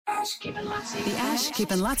Ash, Kip and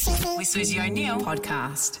Lutzi with Susie O'Neill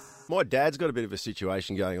podcast. My dad's got a bit of a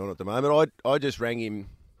situation going on at the moment. I just rang him,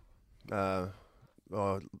 must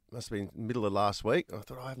have been middle of last week. I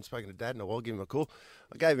thought, I haven't spoken to Dad in a while, I'll give him a call.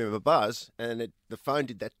 I gave him a buzz, and the phone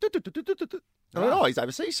did that. I went, he's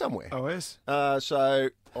overseas somewhere. Oh, yes. So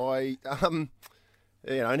I,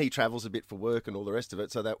 and he travels a bit for work and all the rest of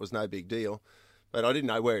it, so that was no big deal. But I didn't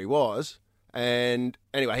know where he was. And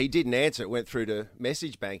anyway, he didn't answer. It went through to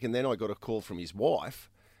Message Bank, and then I got a call from his wife,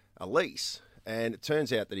 Elise, and it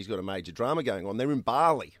turns out that he's got a major drama going on. They're in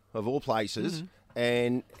Bali, of all places,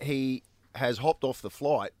 and he has hopped off the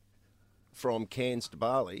flight from Cairns to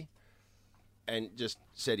Bali and just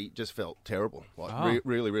said he just felt terrible,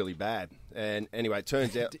 really, really bad. And anyway, it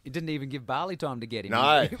turns out... It didn't even give Bali time to get him.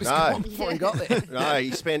 No, He was gone before he got there. No,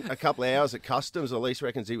 he spent a couple of hours at customs. Elise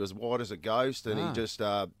reckons he was white as a ghost, and he just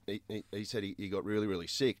he said he got really, really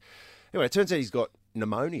sick. Anyway, it turns out he's got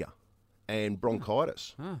pneumonia and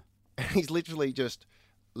bronchitis, and he's literally just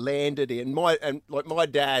landed in my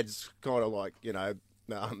dad's kind of like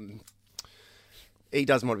he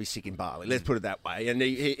doesn't want to be sick in Bali. Let's put it that way. And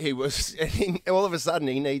he was all of a sudden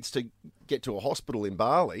he needs to get to a hospital in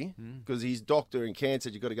Bali because his doctor in Cairns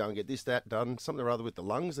said you've got to go and get this, that done, something or other with the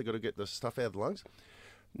lungs. They've got to get the stuff out of the lungs.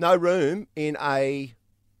 No room in a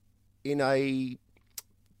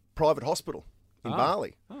private hospital in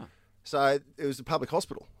Bali. Oh. So it was a public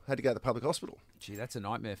hospital. Had to go to the public hospital. Gee, that's a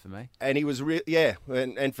nightmare for me. And he was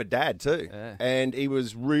and for Dad too. Yeah. And he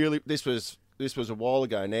was really This was a while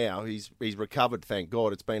ago now. He's recovered, thank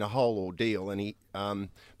God. It's been a whole ordeal, and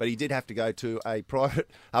but he did have to go to a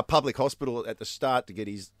public hospital at the start to get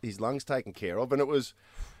his lungs taken care of, and it was,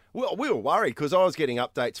 well, we were worried because I was getting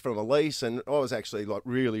updates from Elise, and I was actually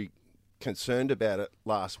really concerned about it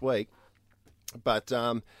last week. But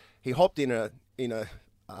he hopped in a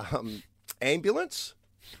ambulance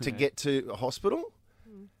to get to a hospital.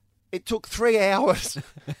 It took 3 hours.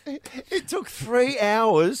 It took 3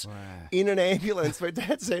 hours in an ambulance where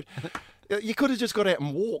Dad said, you could have just got out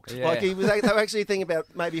and walked. Yeah. They were actually thinking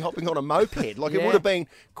about maybe hopping on a moped. It would have been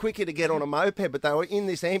quicker to get on a moped, but they were in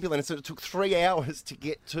this ambulance, and it took 3 hours to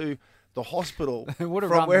get to the hospital from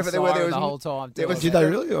wherever there was the whole time. Did they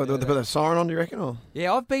really? Or did they put a siren on, do you reckon? Or?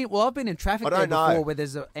 Yeah, I've been in traffic there before where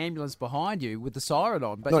there's an ambulance behind you with the siren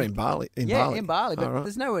on. But not in Bali. In Bali, but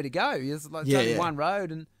there's nowhere to go. There's only one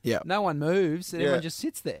road, and no one moves, and everyone just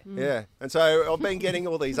sits there. Yeah, and so I've been getting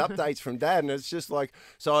all these updates from Dad, and it's just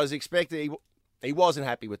so I was expecting he wasn't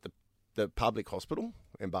happy with the public hospital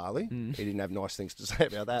in Bali. He didn't have nice things to say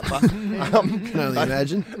about that. But, can only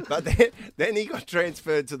imagine. But then he got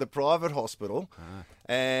transferred to the private hospital,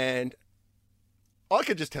 and I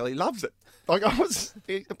could just tell he loves it.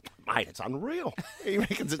 Mate, it's unreal. He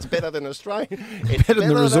reckons it's better than Australia. It's better than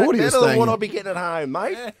the resort he was better than staying what in. I'll be getting at home,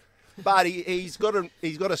 mate. Yeah. But he's got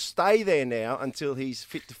to stay there now until he's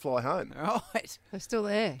fit to fly home. Right. They're still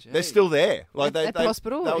there. They're still there. At the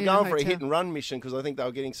hospital? They were or going in for a hotel? hit and run mission because I think they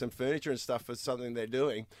were getting some furniture and stuff for something they're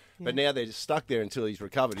doing. Yeah. But now they're just stuck there until he's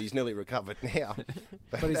recovered. He's nearly recovered now.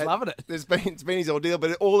 But he's loving it. It's been his ordeal.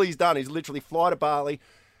 But all he's done is literally fly to Bali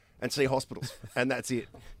and see hospitals. And that's it.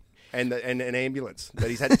 And an ambulance. That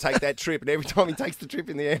he's had to take that trip. And every time he takes the trip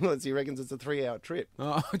in the ambulance, he reckons it's a 3-hour trip.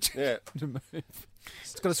 Oh, yeah.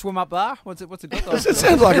 It's got to swim up bar? What's it got? It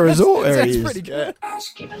sounds like a resort area. Sounds pretty good. The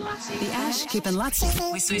Ash, Kip and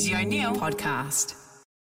Lutzi with Susie O'Neill podcast.